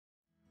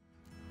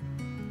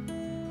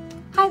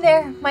Hi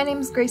there, my name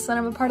is Gracelyn.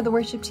 I'm a part of the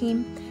worship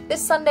team.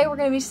 This Sunday we're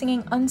going to be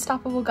singing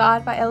Unstoppable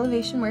God by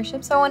Elevation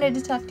Worship, so I wanted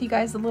to talk to you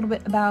guys a little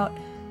bit about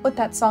what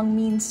that song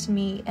means to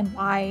me and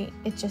why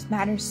it just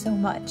matters so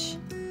much.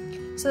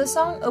 So the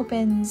song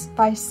opens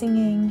by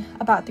singing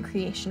about the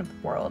creation of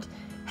the world.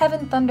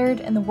 Heaven thundered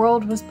and the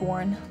world was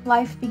born.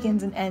 Life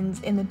begins and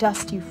ends in the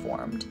dust you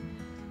formed.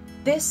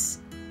 This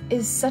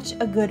is such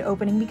a good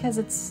opening because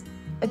it's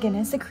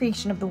the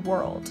creation of the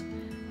world.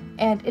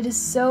 And it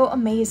is so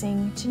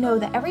amazing to know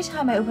that every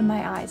time I open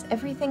my eyes,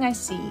 everything I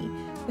see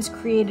was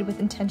created with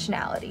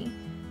intentionality.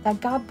 That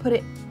God put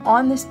it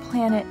on this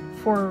planet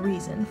for a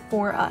reason,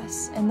 for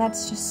us. And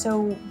that's just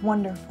so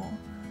wonderful.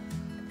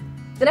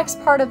 The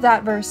next part of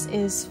that verse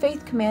is,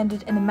 faith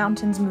commanded and the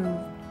mountains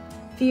moved.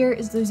 Fear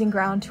is losing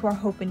ground to our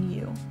hope in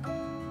you.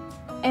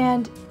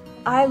 And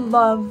I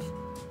love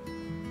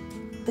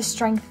the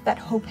strength that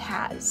hope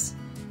has,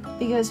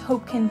 because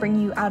hope can bring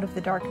you out of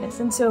the darkness.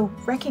 And so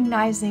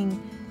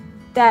recognizing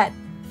that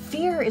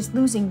fear is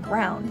losing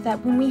ground,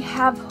 that when we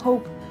have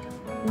hope,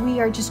 we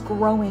are just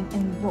growing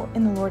in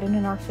the Lord and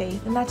in our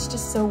faith, and that's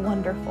just so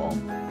wonderful.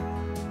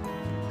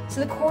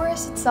 So the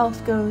chorus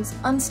itself goes,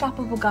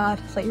 unstoppable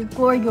God, let your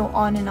glory go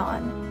on and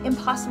on.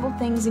 Impossible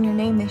things in your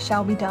name they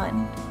shall be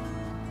done.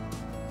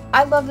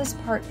 I love this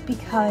part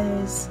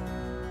because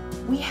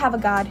we have a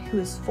God who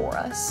is for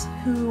us,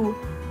 who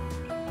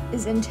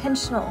is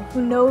intentional,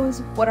 who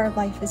knows what our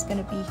life is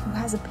going to be, who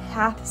has a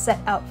path set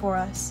out for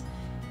us,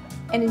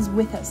 and is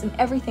with us in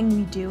everything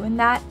we do. And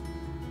that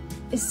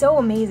is so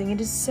amazing.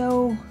 It is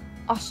so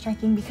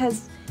awe-striking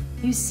because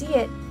you see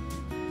it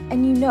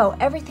and you know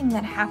everything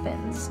that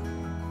happens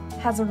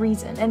has a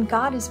reason, and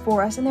God is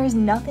for us, and there is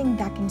nothing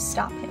that can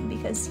stop him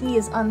because he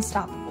is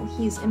unstoppable.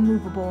 He is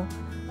immovable.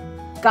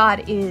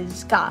 God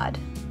is God.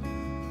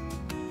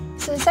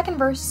 So the second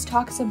verse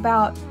talks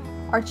about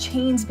our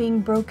chains being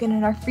broken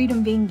and our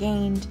freedom being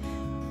gained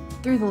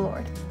through the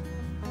Lord.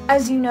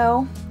 As you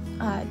know,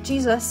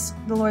 Jesus,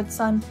 the Lord's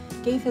Son,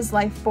 gave his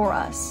life for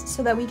us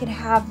so that we could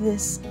have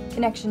this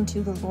connection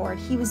to the Lord.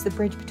 He was the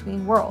bridge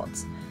between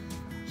worlds.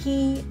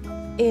 He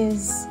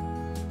is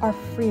our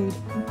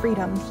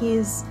freedom. He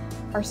is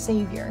our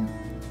Savior.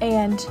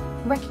 And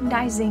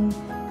recognizing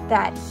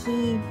that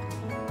he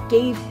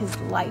gave his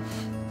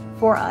life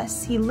for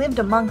us, he lived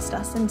amongst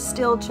us and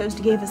still chose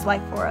to give his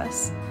life for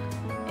us,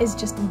 is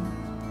just,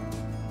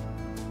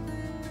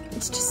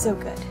 it's just so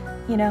good,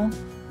 you know?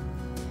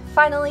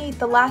 Finally,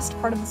 the last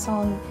part of the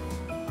song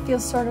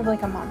feels sort of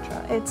like a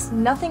mantra. It's,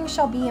 nothing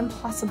shall be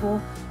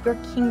impossible. Your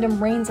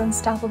kingdom reigns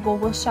unstoppable.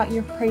 We'll shout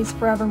your praise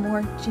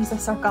forevermore.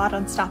 Jesus, our God,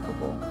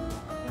 unstoppable.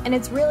 And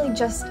it's really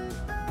just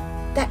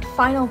that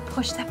final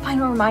push, that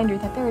final reminder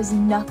that there is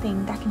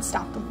nothing that can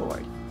stop the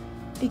Lord,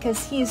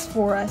 because he is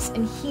for us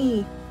and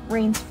he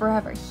reigns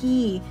forever.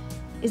 He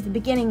is the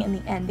beginning and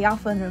the end, the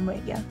Alpha and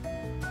Omega.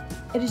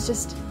 It is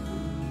just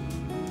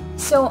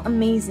so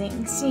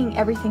amazing seeing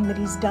everything that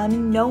he's done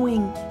and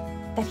knowing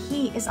that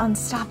he is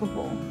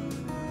unstoppable.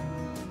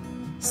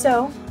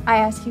 So I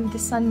ask you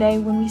this Sunday,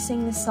 when we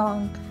sing this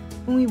song,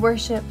 when we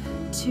worship,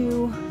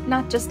 to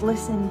not just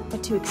listen,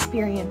 but to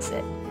experience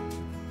it.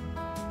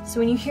 So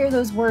when you hear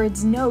those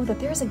words, know that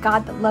there's a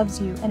God that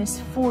loves you and is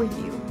for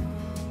you,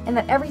 and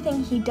that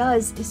everything he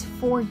does is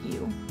for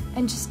you.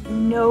 And just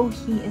know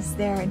he is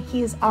there, and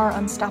he is our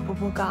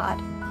unstoppable God,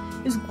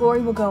 whose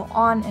glory will go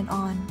on and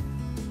on.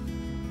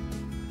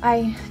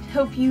 I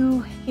hope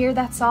you hear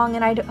that song,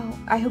 and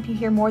I hope you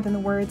hear more than the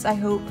words. I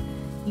hope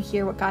you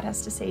hear what God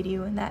has to say to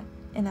you in that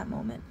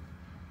moment.